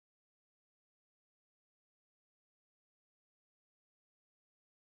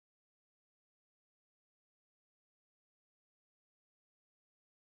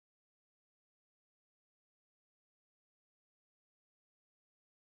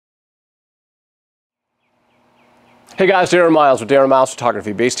Hey guys, Darren Miles with Darren Miles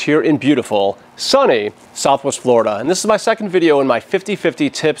Photography, based here in beautiful, sunny Southwest Florida. And this is my second video in my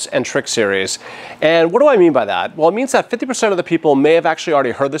 50/50 tips and tricks series. And what do I mean by that? Well, it means that 50% of the people may have actually already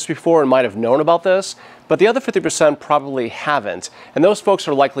heard this before and might have known about this, but the other 50% probably haven't. And those folks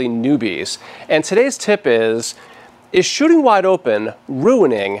are likely newbies. And today's tip is shooting wide open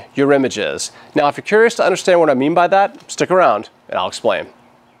ruining your images? Now, if you're curious to understand what I mean by that, stick around and I'll explain.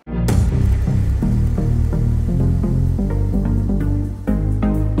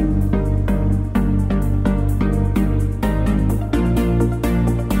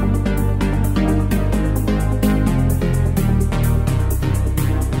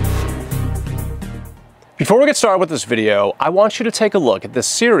 Before we get started with this video, I want you to take a look at this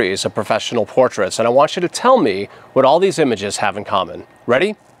series of professional portraits, and I want you to tell me what all these images have in common.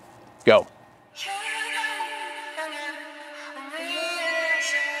 Ready? Go.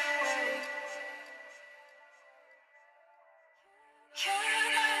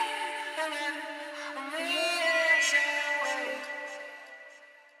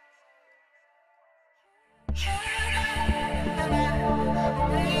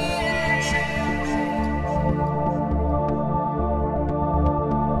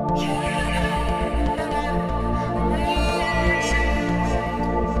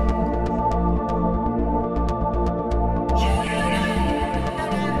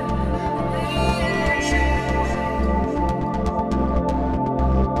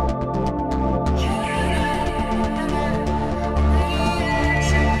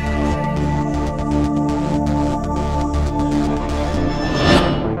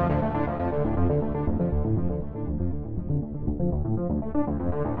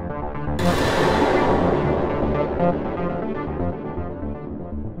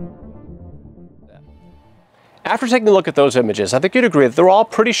 After taking a look at those images, I think you'd agree that they're all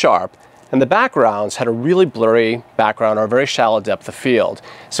pretty sharp, and the backgrounds had a really blurry background or a very shallow depth of field.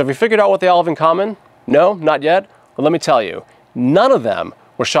 So have you figured out what they all have in common? No, not yet? Well, let me tell you, none of them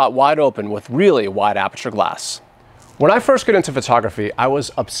were shot wide open with really wide aperture glass. When I first got into photography, I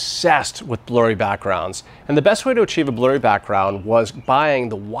was obsessed with blurry backgrounds, and the best way to achieve a blurry background was buying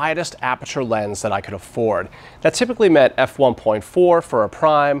the widest aperture lens that I could afford. That typically meant f1.4 for a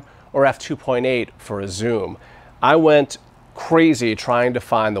prime or f2.8 for a zoom. I went crazy trying to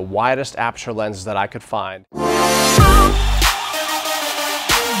find the widest aperture lenses that I could find.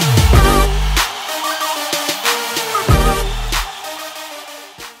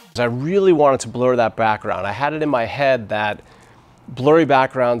 I really wanted to blur that background. I had it in my head that blurry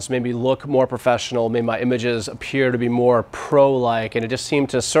backgrounds made me look more professional, made my images appear to be more pro-like, and it just seemed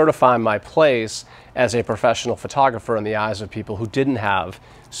to certify my place as a professional photographer in the eyes of people who didn't have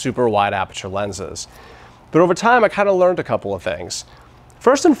super wide aperture lenses. But over time, I kind of learned a couple of things.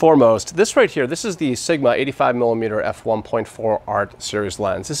 First and foremost, this right here, this is the Sigma 85mm f1.4 Art series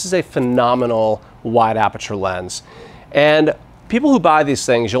lens. This is a phenomenal wide aperture lens. And people who buy these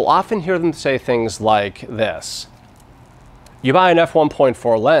things, you'll often hear them say things like this. You buy an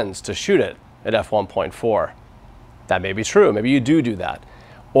f1.4 lens to shoot it at f1.4. That may be true. Maybe you do that.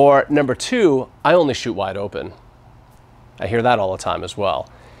 Or number two, I only shoot wide open. I hear that all the time as well.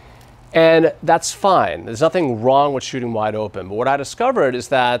 And that's fine. There's nothing wrong with shooting wide open. But what I discovered is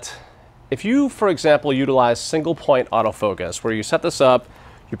that if you, for example, utilize single point autofocus, where you set this up,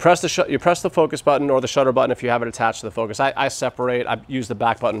 you press the focus button or the shutter button if you have it attached to the focus. I separate, I use the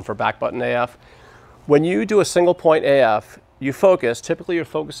back button for back button AF. When you do a single point AF, you focus, typically you're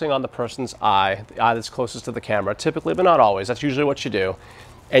focusing on the person's eye, the eye that's closest to the camera, typically, but not always. That's usually what you do.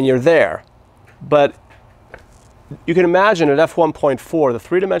 And you're there. But you can imagine at f1.4, the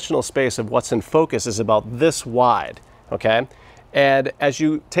three-dimensional space of what's in focus is about this wide, okay? And as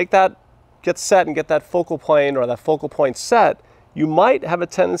you take that, get set and get that focal plane or that focal point set, you might have a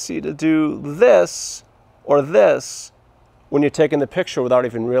tendency to do this or this when you're taking the picture without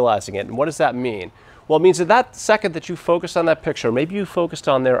even realizing it. And what does that mean? Well, it means that that second that you focused on that picture, maybe you focused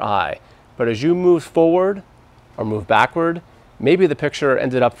on their eye, but as you move forward or move backward, maybe the picture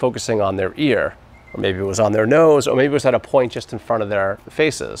ended up focusing on their ear, or maybe it was on their nose, or maybe it was at a point just in front of their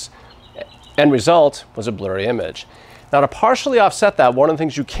faces. End result was a blurry image. Now, to partially offset that, one of the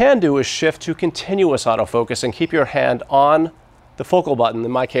things you can do is shift to continuous autofocus and keep your hand on the focal button,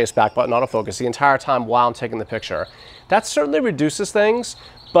 in my case, back button autofocus, the entire time while I'm taking the picture. That certainly reduces things,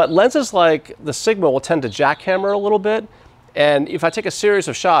 but lenses like the Sigma will tend to jackhammer a little bit. And if I take a series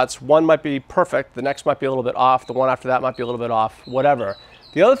of shots, one might be perfect, the next might be a little bit off, the one after that might be a little bit off, whatever.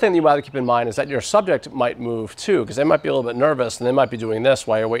 The other thing that you might keep in mind is that your subject might move too, because they might be a little bit nervous and they might be doing this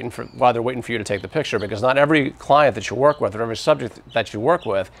while they're waiting for you to take the picture, because not every client that you work with or every subject that you work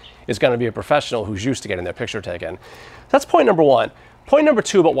with is going to be a professional who's used to getting their picture taken. That's point number one. Point number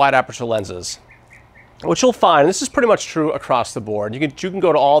two about wide aperture lenses. What you'll find, and this is pretty much true across the board, you can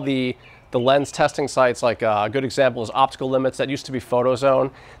go to all the lens testing sites, like a good example is Optical Limits, that used to be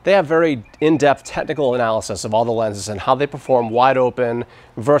PhotoZone. They have very in-depth technical analysis of all the lenses and how they perform wide open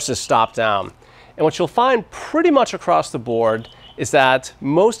versus stop down. And what you'll find pretty much across the board is that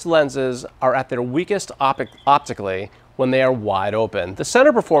most lenses are at their weakest optically when they are wide open. The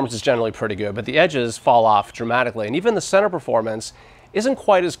center performance is generally pretty good, but the edges fall off dramatically. And even the center performance isn't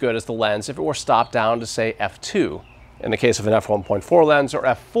quite as good as the lens if it were stopped down to, say, f2 in the case of an f1.4 lens, or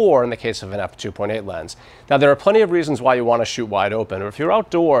f4 in the case of an f2.8 lens. Now, there are plenty of reasons why you want to shoot wide open. Or if you're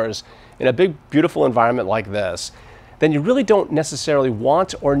outdoors in a big, beautiful environment like this, then you really don't necessarily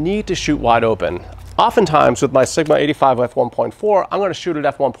want or need to shoot wide open. Oftentimes, with my Sigma 85 f1.4, I'm going to shoot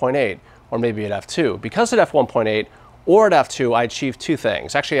at f1.8 or maybe at f2. Because at f1.8 or at f2, I achieve two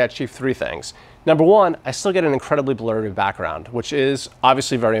things. Actually, I achieve three things. Number one, I still get an incredibly blurry background, which is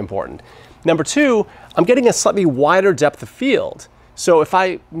obviously very important. Number two, I'm getting a slightly wider depth of field. So if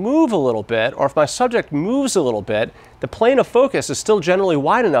I move a little bit, or if my subject moves a little bit, the plane of focus is still generally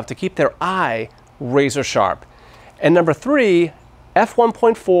wide enough to keep their eye razor sharp. And number three,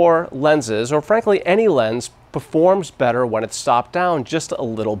 f1.4 lenses, or frankly any lens, performs better when it's stopped down just a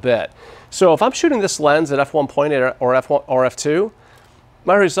little bit. So if I'm shooting this lens at f1.8 or f2,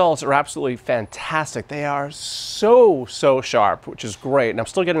 my results are absolutely fantastic. They are so sharp, which is great, and I'm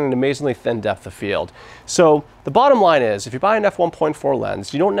still getting an amazingly thin depth of field. So the bottom line is, if you buy an f1.4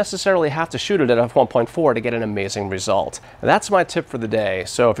 lens, you don't necessarily have to shoot it at f1.4 to get an amazing result. And that's my tip for the day.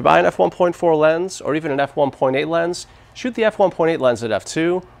 So if you buy an f1.4 lens, or even an f1.8 lens, shoot the f1.8 lens at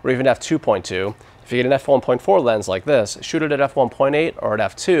f2, or even f2.2. If you get an f1.4 lens like this, shoot it at f1.8 or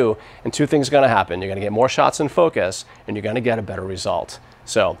at f2, and two things are going to happen. You're going to get more shots in focus, and you're going to get a better result.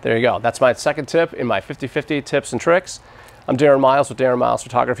 So there you go. That's my second tip in my 50/50 tips and tricks. I'm Darren Miles with Darren Miles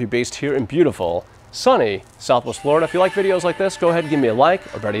Photography, based here in beautiful, sunny Southwest Florida. If you like videos like this, go ahead and give me a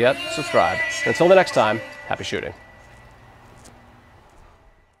like, or better yet, subscribe. And until the next time, happy shooting.